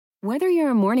Whether you're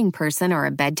a morning person or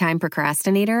a bedtime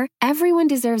procrastinator, everyone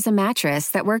deserves a mattress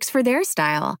that works for their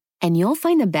style. And you'll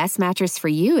find the best mattress for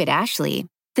you at Ashley.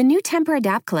 The new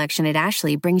Temper-Adapt collection at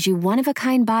Ashley brings you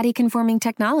one-of-a-kind body-conforming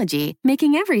technology,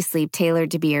 making every sleep tailored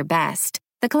to be your best.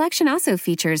 The collection also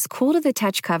features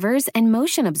cool-to-the-touch covers and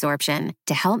motion absorption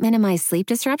to help minimize sleep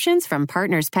disruptions from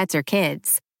partners, pets, or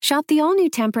kids. Shop the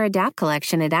all-new Temper-Adapt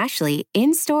collection at Ashley,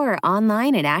 in-store or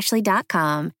online at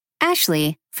ashley.com.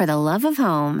 Ashley, for the love of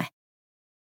home.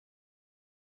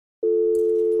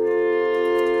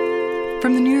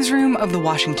 From the newsroom of The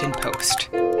Washington Post.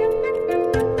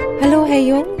 Hallo, Herr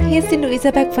Jung. Hier ist die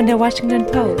Luisa Beck von der Washington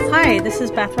Post. Hi, this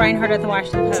is Beth Reinhardt at The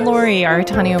Washington Post. It's Lori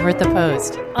Aratani over at The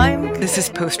Post. This is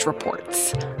Post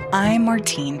Reports. I'm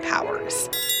Martine Powers.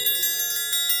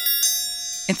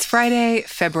 It's Friday,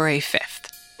 February 5th.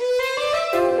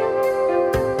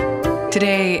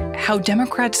 Today, how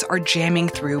Democrats are jamming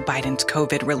through Biden's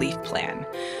COVID relief plan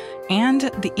and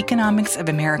the economics of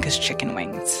America's chicken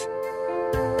wings.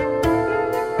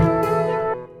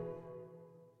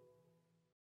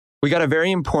 We got a very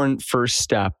important first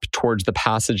step towards the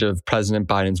passage of President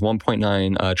Biden's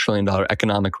 $1.9 trillion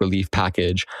economic relief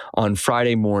package on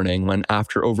Friday morning when,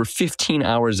 after over 15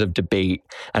 hours of debate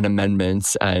and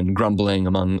amendments and grumbling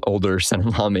among older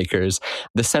Senate lawmakers,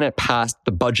 the Senate passed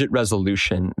the budget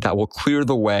resolution that will clear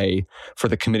the way for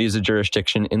the committees of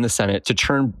jurisdiction in the Senate to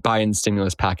turn Biden's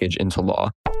stimulus package into law.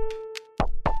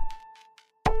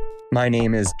 My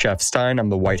name is Jeff Stein. I'm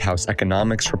the White House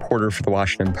economics reporter for The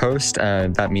Washington Post.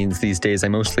 That means these days I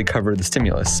mostly cover the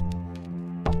stimulus.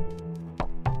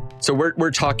 So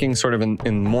we're talking sort of in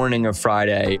the morning of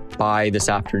Friday. By this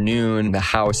afternoon, the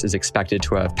House is expected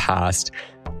to have passed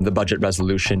the budget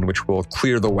resolution, which will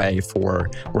clear the way for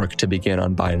work to begin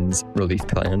on Biden's relief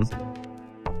plan.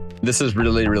 This is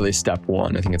really step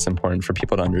one. I think it's important for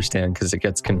people to understand because it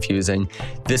gets confusing.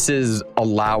 This is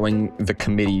allowing the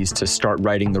committees to start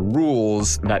writing the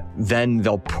rules that then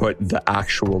they'll put the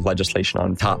actual legislation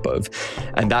on top of.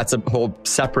 And that's a whole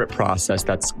separate process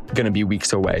that's going to be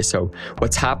weeks away. So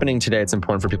what's happening today, it's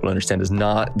important for people to understand, is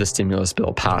not the stimulus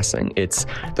bill passing. It's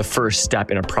the first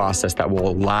step in a process that will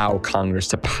allow Congress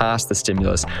to pass the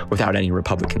stimulus without any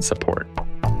Republican support.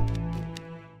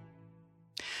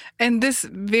 And this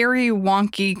very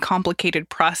wonky, complicated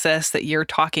process that you're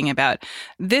talking about,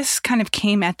 this kind of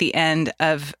came at the end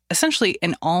of essentially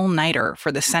an all-nighter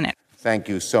for the Senate. Thank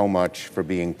you so much for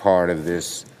being part of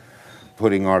this,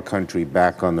 putting our country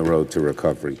back on the road to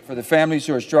recovery. For the families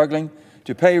who are struggling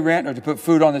to pay rent or to put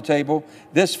food on the table,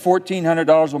 this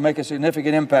 $1,400 will make a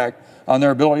significant impact on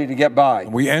their ability to get by.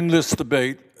 We end this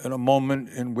debate in a moment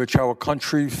in which our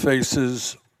country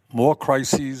faces more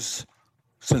crises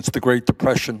since the Great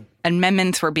Depression.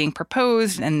 Amendments were being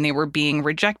proposed and they were being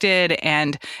rejected,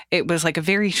 and it was like a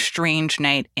very strange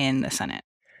night in the Senate.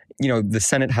 You know, the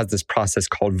Senate has this process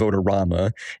called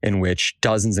vote-a-rama, in which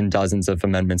dozens and dozens of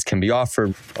amendments can be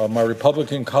offered. My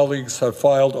Republican colleagues have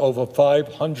filed over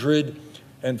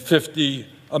 550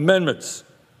 amendments,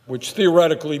 which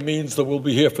theoretically means that we'll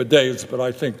be here for days, but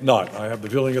I think not. I have the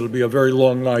feeling it'll be a very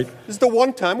long night. This is the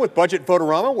one time with budget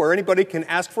vote-a-rama where anybody can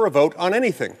ask for a vote on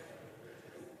anything.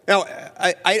 Now,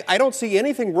 I don't see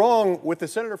anything wrong with the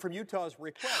senator from Utah's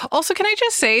request. Also, can I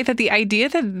just say that the idea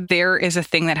that there is a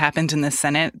thing that happens in the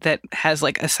Senate that has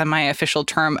like a semi-official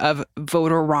term of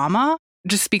vote-a-rama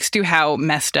just speaks to how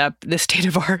messed up the state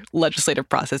of our legislative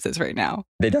process is right now.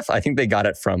 I think they got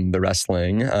it from the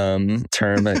wrestling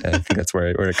term. I think that's where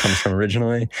it comes from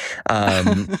originally.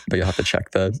 But you'll have to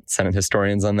check the Senate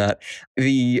historians on that.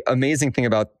 The amazing thing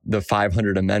about the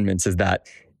 500 amendments is that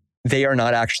they are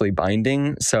not actually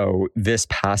binding. So this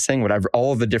passing, whatever,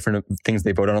 all of the different things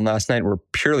they voted on last night were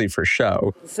purely for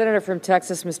show. The senator from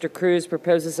Texas, Mr. Cruz,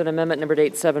 proposes an amendment number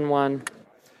 871.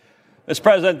 Mr.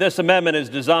 President, this amendment is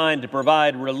designed to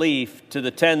provide relief to the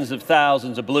tens of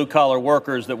thousands of blue-collar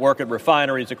workers that work at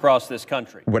refineries across this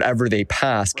country. Whatever they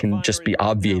pass can just be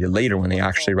obviated later when they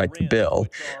actually write the bill.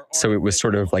 So it was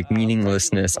sort of like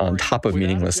meaninglessness on top of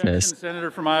meaninglessness. The senator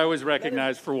from Iowa is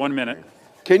recognized for 1 minute.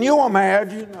 Can you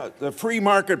imagine the free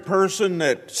market person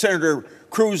that Senator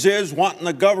Cruz is, wanting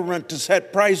the government to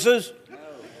set prices?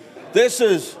 This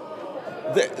is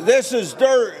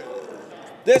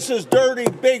dirty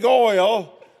big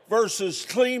oil versus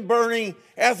clean burning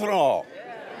ethanol.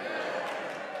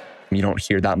 You don't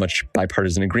hear that much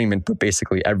bipartisan agreement, but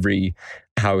basically every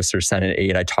House or Senate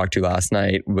aide I talked to last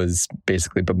night was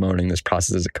basically bemoaning this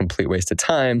process as a complete waste of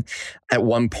time. At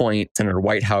one point, Senator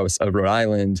Whitehouse of Rhode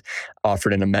Island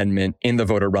offered an amendment in the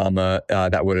Vote-A-Rama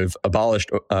that would have abolished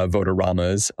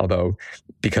Vote-A-Ramas, although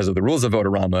because of the rules of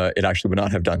Vote-A-Rama, it actually would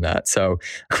not have done that. So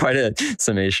quite a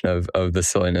summation of the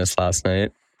silliness last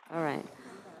night. All right.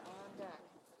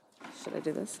 Should I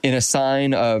do this? In a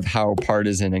sign of how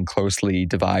partisan and closely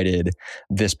divided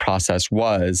this process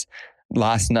was,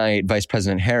 last night, Vice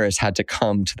President Harris had to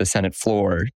come to the Senate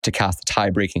floor to cast a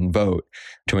tie-breaking vote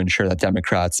to ensure that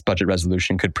Democrats' budget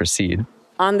resolution could proceed.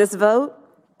 On this vote,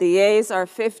 the yeas are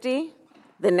 50,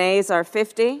 the nays are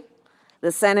 50.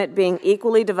 The Senate being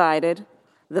equally divided,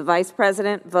 the Vice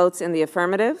President votes in the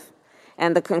affirmative,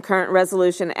 and the concurrent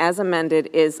resolution as amended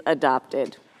is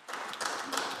adopted.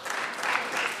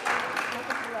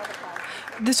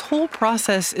 This whole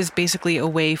process is basically a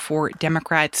way for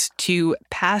Democrats to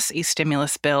pass a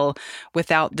stimulus bill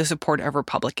without the support of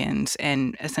Republicans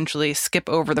and essentially skip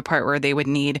over the part where they would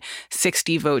need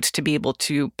 60 votes to be able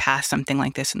to pass something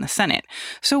like this in the Senate.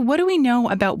 So what do we know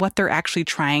about what they're actually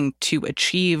trying to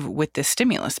achieve with this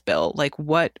stimulus bill? Like,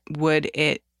 what would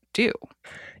it do?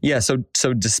 Yeah, so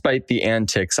despite the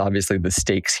antics, obviously the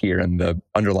stakes here and the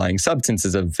underlying substance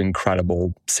is of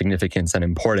incredible significance and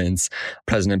importance.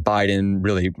 President Biden,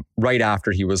 really right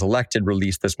after he was elected,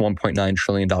 released this $1.9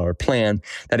 trillion plan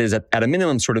that is at a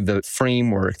minimum sort of the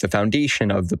framework, the foundation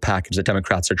of the package that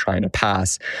Democrats are trying to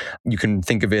pass. You can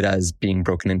think of it as being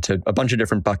broken into a bunch of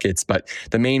different buckets, but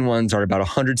the main ones are about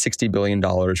 $160 billion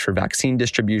for vaccine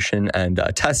distribution and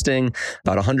testing,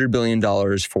 about $100 billion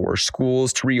for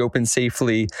schools to reopen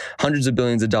safely, hundreds of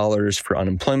billions of dollars for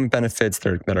unemployment benefits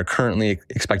that are currently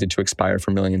expected to expire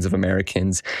for millions of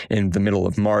Americans in the middle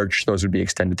of March. Those would be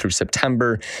extended through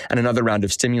September, and another round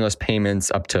of stimulus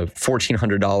payments up to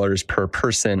 $1,400 per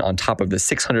person on top of the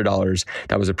 $600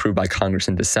 that was approved by Congress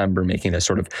in December, making a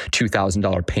sort of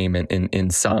 $2,000 payment in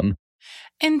sum.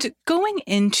 And going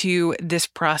into this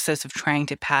process of trying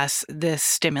to pass this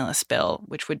stimulus bill,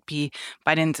 which would be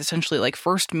Biden's essentially like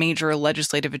first major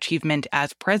legislative achievement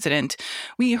as president,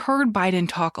 we heard Biden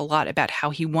talk a lot about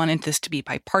how he wanted this to be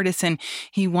bipartisan.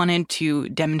 He wanted to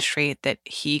demonstrate that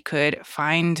he could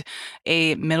find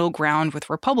a middle ground with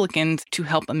Republicans to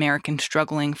help Americans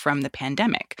struggling from the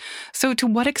pandemic. So to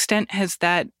what extent has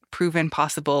that proven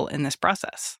possible in this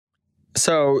process?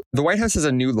 So the White House has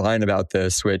a new line about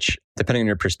this, which, depending on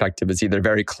your perspective, is either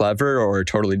very clever or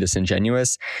totally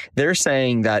disingenuous. They're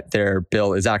saying that their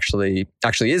bill is actually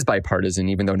is bipartisan,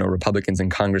 even though no Republicans in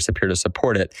Congress appear to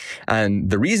support it. And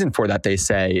the reason for that, they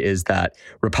say, is that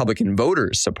Republican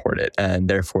voters support it, and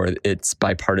therefore it's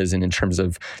bipartisan in terms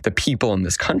of the people in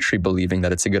this country believing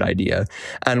that it's a good idea.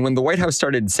 And when the White House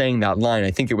started saying that line,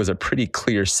 I think it was a pretty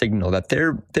clear signal that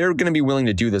they're going to be willing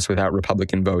to do this without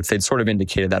Republican votes. They'd sort of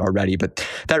indicated that already, but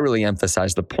that really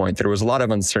emphasized the point. There was a lot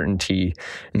of uncertainty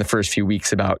in the first few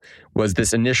weeks about, was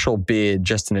this initial bid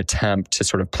just an attempt to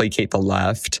sort of placate the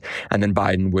left, and then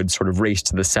Biden would sort of race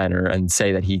to the center and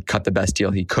say that he cut the best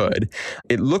deal he could.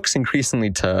 It looks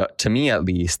increasingly, to me at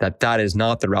least, that is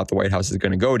not the route the White House is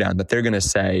going to go down, that they're going to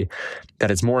say that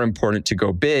it's more important to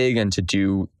go big and to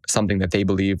do something that they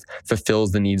believe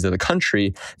fulfills the needs of the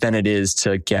country than it is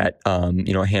to get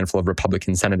a handful of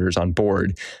Republican senators on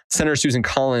board. Senator Susan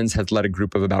Collins has led a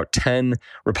group of about 10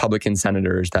 Republican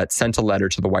senators that sent a letter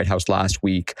to the White House last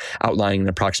week outlining an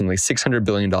approximately $600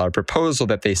 billion proposal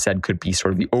that they said could be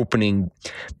sort of the opening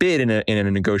bid in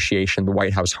a negotiation. The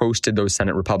White House hosted those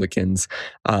Senate Republicans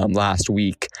last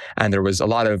week, and there was a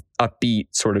lot of upbeat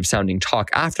sort of sounding talk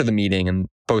after the meeting, and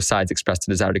both sides expressed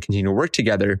a desire to continue to work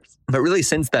together. But really,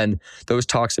 since then, those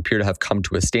talks appear to have come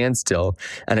to a standstill.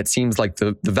 And it seems like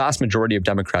the vast majority of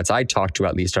Democrats I talked to,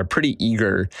 at least, are pretty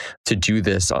eager to do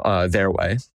this their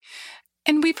way.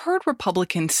 And we've heard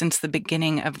Republicans since the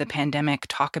beginning of the pandemic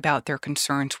talk about their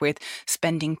concerns with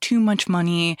spending too much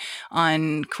money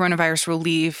on coronavirus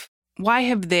relief. Why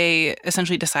have they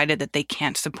essentially decided that they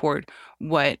can't support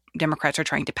what Democrats are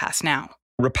trying to pass now?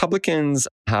 Republicans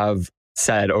have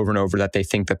said over and over that they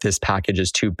think that this package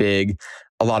is too big.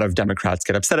 A lot of Democrats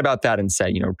get upset about that and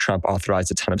say, Trump authorized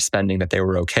a ton of spending that they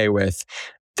were okay with.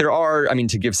 There are,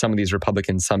 to give some of these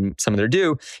Republicans some of their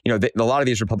due, a lot of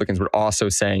these Republicans were also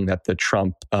saying that the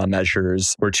Trump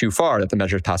measures were too far, that the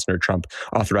measures passed under Trump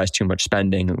authorized too much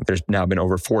spending. There's now been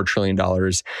over $4 trillion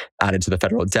added to the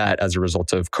federal debt as a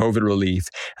result of COVID relief,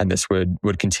 and this would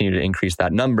continue to increase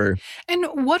that number. And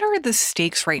what are the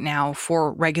stakes right now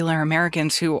for regular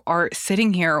Americans who are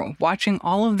sitting here watching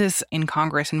all of this in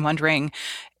Congress and wondering,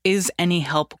 is any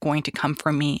help going to come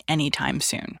from me anytime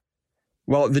soon?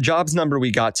 Well, the jobs number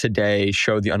we got today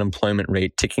showed the unemployment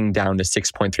rate ticking down to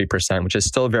 6.3%, which is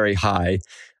still very high.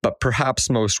 But perhaps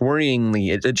most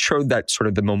worryingly, it showed that sort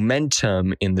of the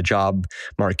momentum in the job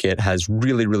market has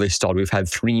really, really stalled. We've had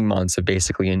 3 months of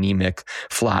basically anemic,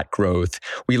 flat growth.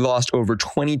 We lost over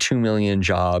 22 million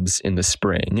jobs in the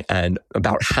spring, and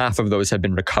about half of those have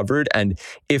been recovered. And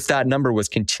if that number was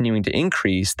continuing to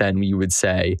increase, then you would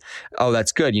say, oh,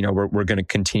 that's good. We're going to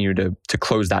continue to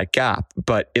close that gap.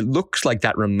 But it looks like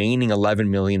that remaining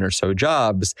 11 million or so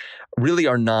jobs really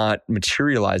are not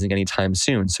materializing anytime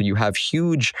soon. So you have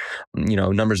huge,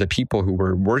 numbers of people who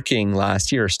were working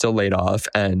last year still laid off.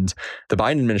 And the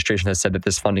Biden administration has said that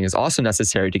this funding is also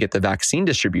necessary to get the vaccine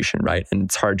distribution right. And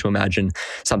it's hard to imagine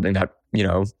something that,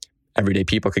 everyday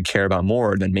people could care about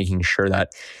more than making sure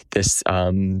that this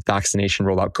vaccination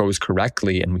rollout goes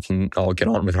correctly and we can all get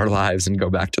on with our lives and go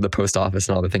back to the post office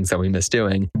and all the things that we miss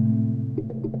doing.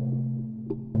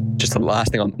 Just the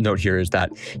last thing I'll note here is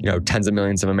that, tens of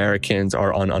millions of Americans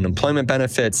are on unemployment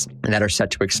benefits and that are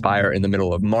set to expire in the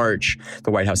middle of March.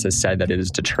 The White House has said that it is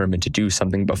determined to do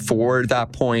something before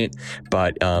that point.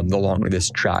 But the longer this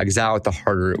drags out, the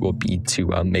harder it will be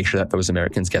to make sure that those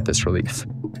Americans get this relief.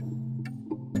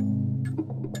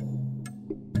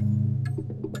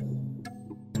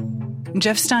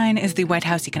 Jeff Stein is the White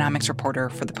House economics reporter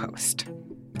for The Post.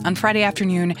 On Friday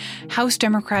afternoon, House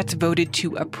Democrats voted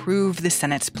to approve the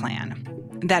Senate's plan.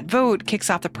 That vote kicks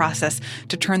off the process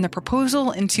to turn the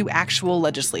proposal into actual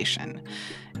legislation.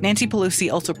 Nancy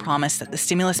Pelosi also promised that the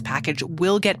stimulus package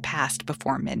will get passed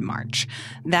before mid-March.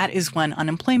 That is when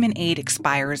unemployment aid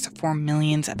expires for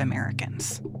millions of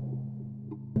Americans.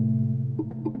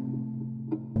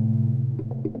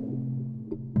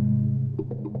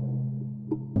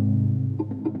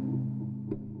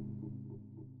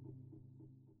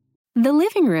 The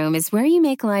living room is where you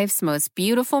make life's most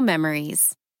beautiful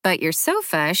memories. But your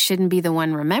sofa shouldn't be the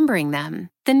one remembering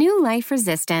them. The new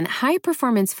life-resistant,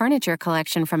 high-performance furniture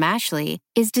collection from Ashley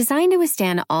is designed to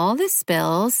withstand all the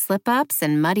spills, slip-ups,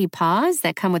 and muddy paws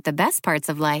that come with the best parts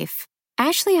of life.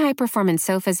 Ashley high-performance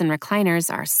sofas and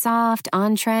recliners are soft,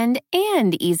 on-trend,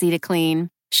 and easy to clean.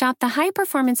 Shop the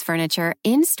high-performance furniture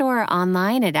in-store or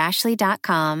online at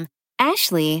ashley.com.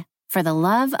 Ashley, for the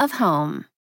love of home.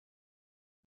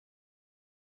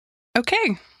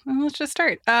 Okay, well, let's just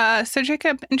start. So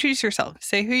Jacob, introduce yourself.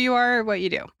 Say who you are, what you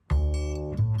do.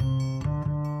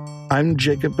 I'm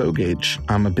Jacob Bogage.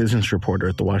 I'm a business reporter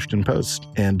at The Washington Post,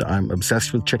 and I'm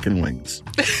obsessed with chicken wings.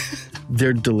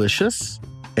 They're delicious,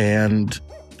 and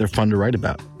they're fun to write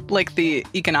about. Like the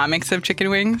economics of chicken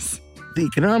wings? The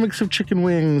economics of chicken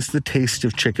wings, the taste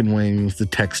of chicken wings, the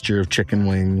texture of chicken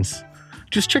wings.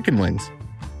 Just chicken wings.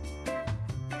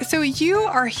 So you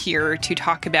are here to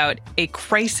talk about a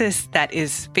crisis that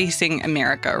is facing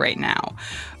America right now.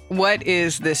 What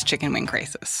is this chicken wing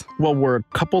crisis? Well, we're a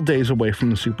couple days away from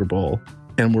the Super Bowl,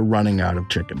 and we're running out of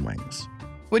chicken wings.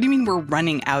 What do you mean we're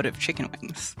running out of chicken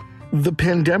wings? The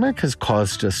pandemic has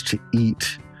caused us to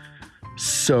eat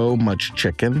so much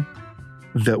chicken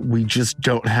that we just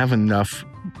don't have enough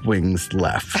wings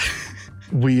left.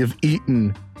 We have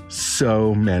eaten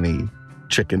so many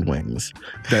chicken wings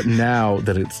that now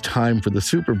that it's time for the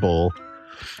Super Bowl,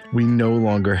 we no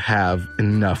longer have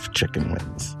enough chicken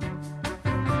wings.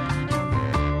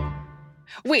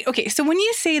 Wait, okay, so when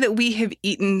you say that we have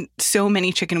eaten so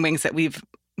many chicken wings that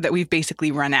we've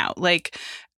basically run out, like,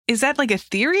 is that like a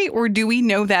theory, or do we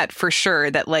know that for sure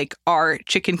that like our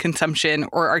chicken consumption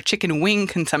or our chicken wing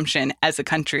consumption as a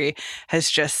country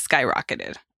has just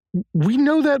skyrocketed? We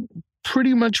know that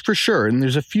pretty much for sure, and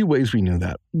there's a few ways we know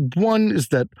that. One is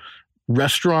that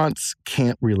restaurants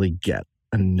can't really get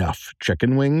enough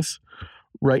chicken wings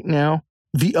right now.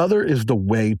 The other is the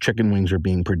way chicken wings are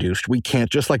being produced. We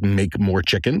can't just like make more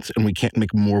chickens, and we can't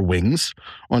make more wings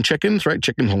on chickens, right?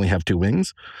 Chickens only have 2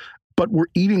 wings. But we're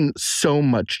eating so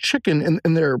much chicken,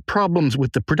 and there are problems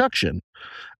with the production.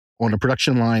 On a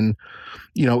production line,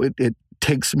 it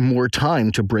takes more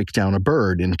time to break down a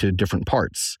bird into different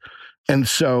parts. And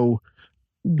so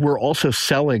we're also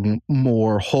selling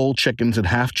more whole chickens and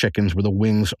half chickens where the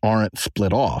wings aren't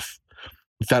split off.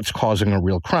 That's causing a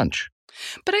real crunch.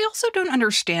 But I also don't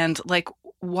understand, like,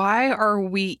 why are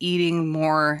we eating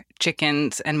more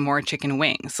chickens and more chicken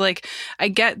wings? Like, I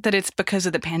get that it's because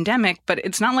of the pandemic, but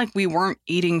it's not like we weren't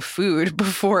eating food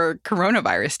before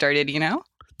coronavirus started,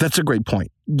 That's a great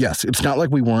point. Yes, it's not like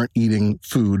we weren't eating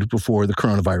food before the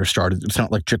coronavirus started. It's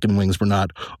not like chicken wings were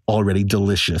not already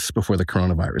delicious before the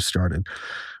coronavirus started.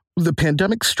 the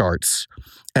pandemic starts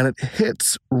and it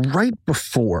hits right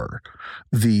before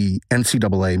the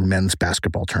NCAA men's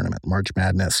basketball tournament, March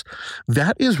Madness.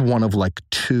 That is one of like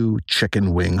 2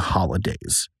 chicken wing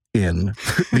holidays in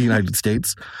the United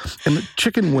States. And the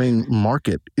chicken wing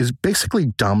market is basically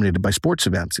dominated by sports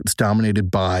events. It's dominated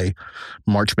by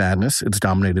March Madness. It's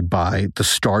dominated by the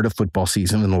start of football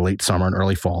season in the late summer and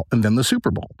early fall, and then the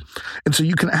Super Bowl. And so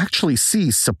you can actually see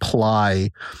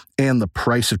supply and the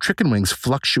price of chicken wings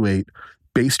fluctuate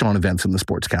based on events in the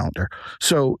sports calendar.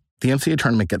 So the NCAA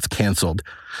tournament gets canceled.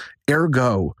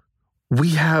 Ergo,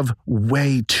 we have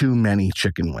way too many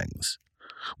chicken wings.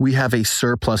 We have a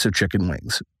surplus of chicken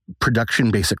wings.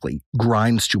 Production basically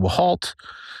grinds to a halt.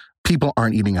 People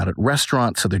aren't eating out at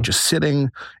restaurants, so they're just sitting.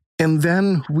 And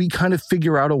then we kind of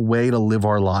figure out a way to live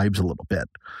our lives a little bit.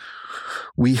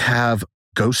 We have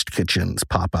ghost kitchens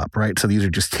pop up, right? So these are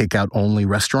just takeout only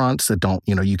restaurants that don't,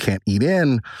 you can't eat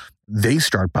in. They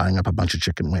start buying up a bunch of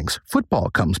chicken wings. Football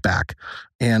comes back,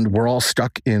 and we're all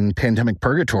stuck in pandemic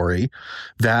purgatory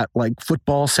that like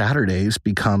football Saturdays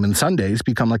and Sundays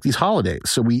become like these holidays.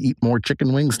 So we eat more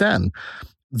chicken wings then.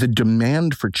 The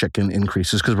demand for chicken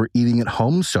increases because we're eating at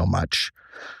home so much.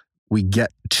 We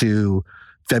get to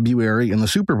February and the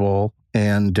Super Bowl,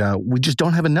 and we just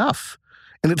don't have enough.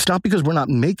 And it's not because we're not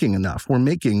making enough. We're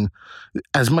making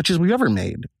as much as we ever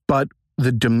made. But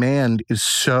the demand is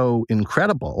so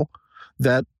incredible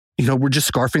that, we're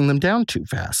just scarfing them down too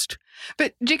fast.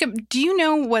 But Jacob, do you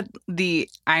know what the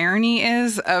irony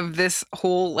is of this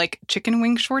whole like chicken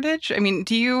wing shortage? I mean,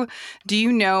 do you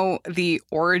know the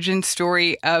origin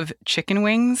story of chicken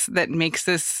wings that makes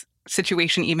this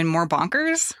situation even more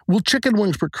bonkers? Well, chicken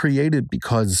wings were created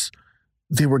because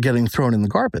they were getting thrown in the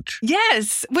garbage.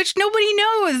 Yes, which nobody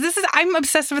knows. I'm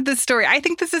obsessed with this story. I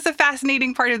think this is a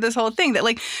fascinating part of this whole thing, that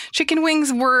like chicken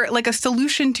wings were like a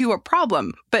solution to a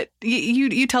problem. But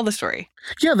you tell the story.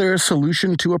 Yeah, they're a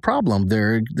solution to a problem.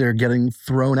 They're getting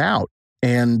thrown out.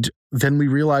 And then we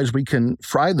realize we can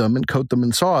fry them and coat them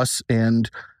in sauce,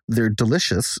 and they're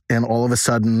delicious. And all of a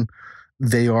sudden,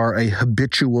 they are a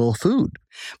habitual food.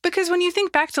 Because when you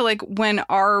think back to like when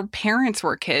our parents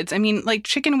were kids, I mean, like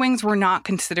chicken wings were not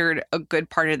considered a good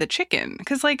part of the chicken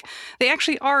because like they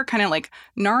actually are kind of like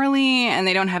gnarly and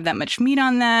they don't have that much meat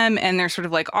on them and they're sort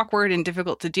of like awkward and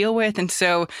difficult to deal with. And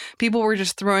so people were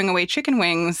just throwing away chicken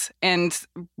wings and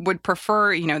would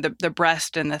prefer, the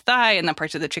breast and the thigh and the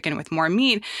parts of the chicken with more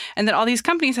meat. And that all these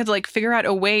companies had to like figure out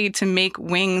a way to make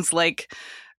wings like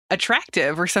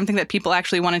attractive or something that people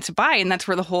actually wanted to buy. And that's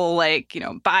where the whole like,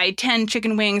 buy 10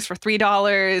 chicken wings for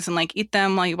 $3 and like eat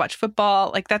them while you watch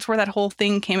football. Like that's where that whole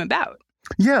thing came about.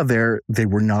 Yeah, they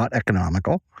were not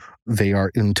economical. They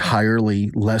are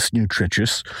entirely less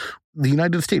nutritious. The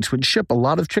United States would ship a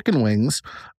lot of chicken wings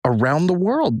around the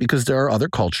world because there are other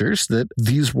cultures that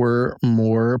these were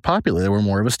more popular. They were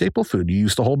more of a staple food. You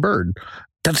use the whole bird.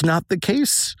 That's not the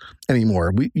case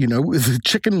anymore. The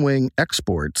chicken wing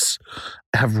exports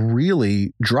have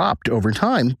really dropped over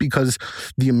time because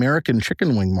the American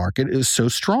chicken wing market is so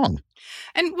strong.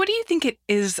 And what do you think it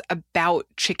is about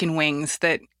chicken wings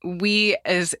that we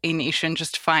as a nation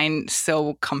just find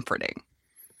so comforting?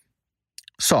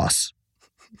 Sauce.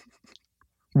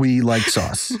 We like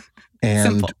sauce.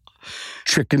 And simple.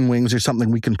 Chicken wings are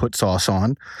something we can put sauce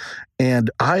on.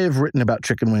 And I have written about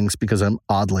chicken wings because I'm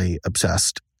oddly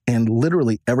obsessed. And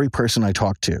literally every person I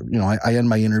talk to, I end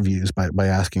my interviews by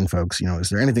asking folks, is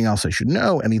there anything else I should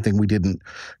know? Anything we didn't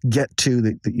get to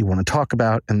that you want to talk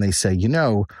about? And they say,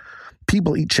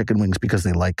 people eat chicken wings because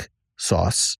they like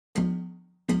sauce.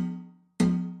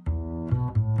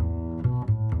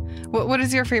 What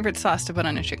is your favorite sauce to put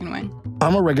on a chicken wing?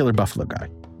 I'm a regular buffalo guy.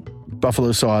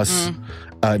 Buffalo sauce.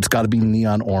 It's got to be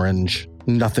neon orange.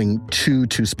 Nothing too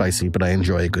spicy, but I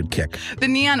enjoy a good kick. The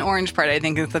neon orange part, I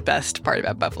think, is the best part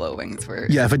about buffalo wings.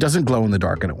 Yeah, if it doesn't glow in the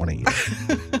dark, I don't want to eat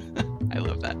it. I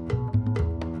love that.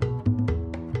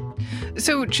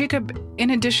 So, Jacob,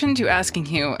 in addition to asking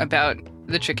you about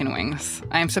the chicken wings,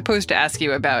 I am supposed to ask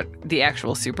you about the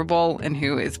actual Super Bowl and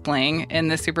who is playing in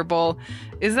the Super Bowl.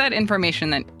 Is that information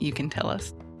that you can tell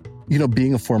us?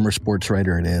 Being a former sports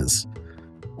writer, it is.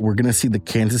 We're going to see the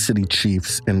Kansas City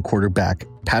Chiefs and quarterback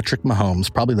Patrick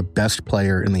Mahomes, probably the best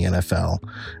player in the NFL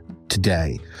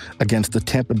today, against the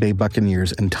Tampa Bay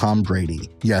Buccaneers and Tom Brady.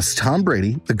 Yes, Tom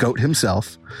Brady, the GOAT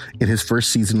himself, in his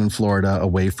first season in Florida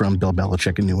away from Bill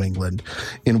Belichick in New England,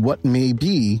 in what may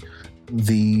be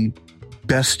the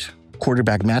best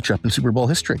quarterback matchup in Super Bowl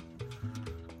history.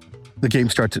 The game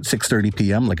starts at 6:30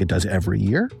 p.m. like it does every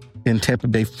year. In Tampa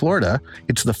Bay, Florida,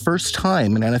 it's the first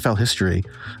time in NFL history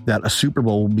that a Super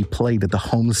Bowl will be played at the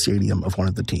home stadium of one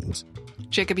of the teams.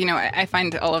 Jacob, I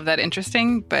find all of that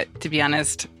interesting, but to be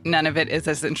honest, none of it is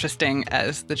as interesting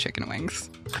as the chicken wings.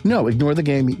 No, ignore the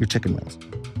game, eat your chicken wings.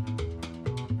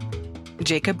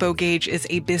 Jacob Bogage is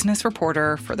a business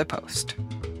reporter for The Post.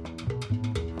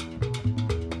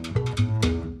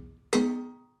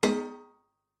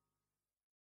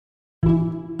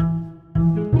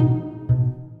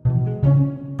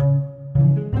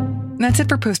 That's it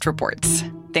for Post Reports.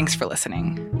 Thanks for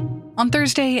listening. On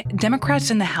Thursday, Democrats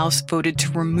in the House voted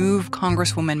to remove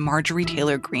Congresswoman Marjorie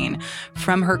Taylor Greene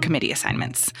from her committee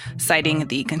assignments, citing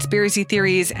the conspiracy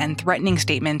theories and threatening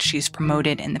statements she's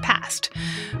promoted in the past.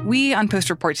 We on Post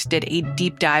Reports did a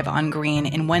deep dive on Greene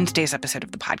in Wednesday's episode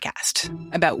of the podcast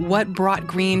about what brought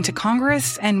Greene to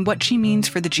Congress and what she means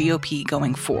for the GOP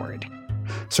going forward.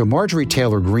 So Marjorie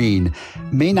Taylor Greene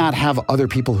may not have other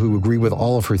people who agree with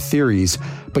all of her theories,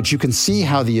 but you can see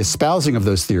how the espousing of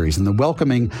those theories and the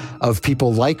welcoming of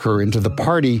people like her into the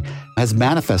party has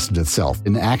manifested itself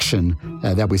in action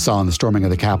that we saw in the storming of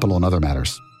the Capitol and other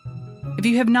matters. If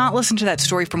you have not listened to that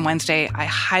story from Wednesday, I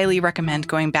highly recommend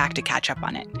going back to catch up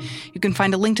on it. You can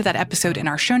find a link to that episode in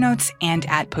our show notes and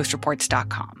at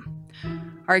postreports.com.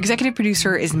 Our executive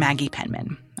producer is Maggie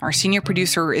Penman. Our senior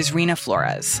producer is Rena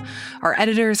Flores. Our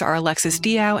editors are Alexis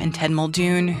Diao and Ted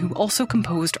Muldoon, who also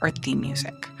composed our theme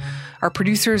music. Our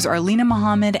producers are Lena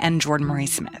Mohammed and Jordan Marie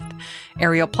Smith.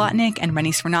 Ariel Plotnick and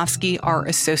Rennie Smirnovsky are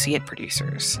associate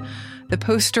producers. The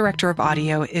Post director of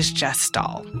audio is Jess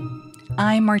Stahl.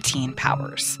 I'm Martine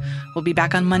Powers. We'll be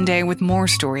back on Monday with more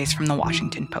stories from the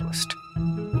Washington Post.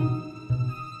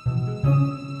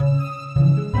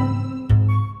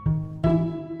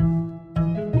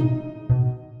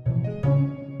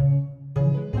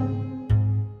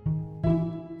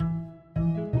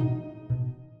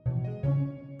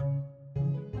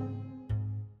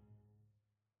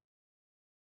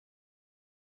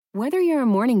 Whether you're a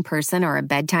morning person or a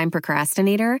bedtime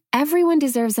procrastinator, everyone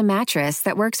deserves a mattress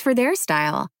that works for their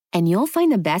style. And you'll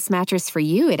find the best mattress for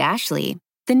you at Ashley.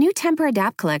 The new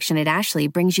Tempur-Adapt collection at Ashley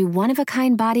brings you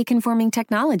one-of-a-kind body-conforming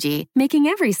technology, making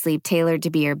every sleep tailored to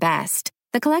be your best.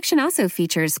 The collection also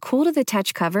features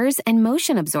cool-to-the-touch covers and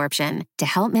motion absorption to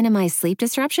help minimize sleep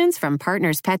disruptions from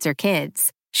partners, pets, or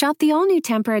kids. Shop the all-new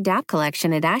Tempur-Adapt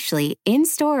collection at Ashley,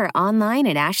 in-store or online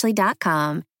at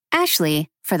ashley.com. Ashley,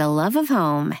 for the love of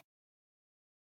home.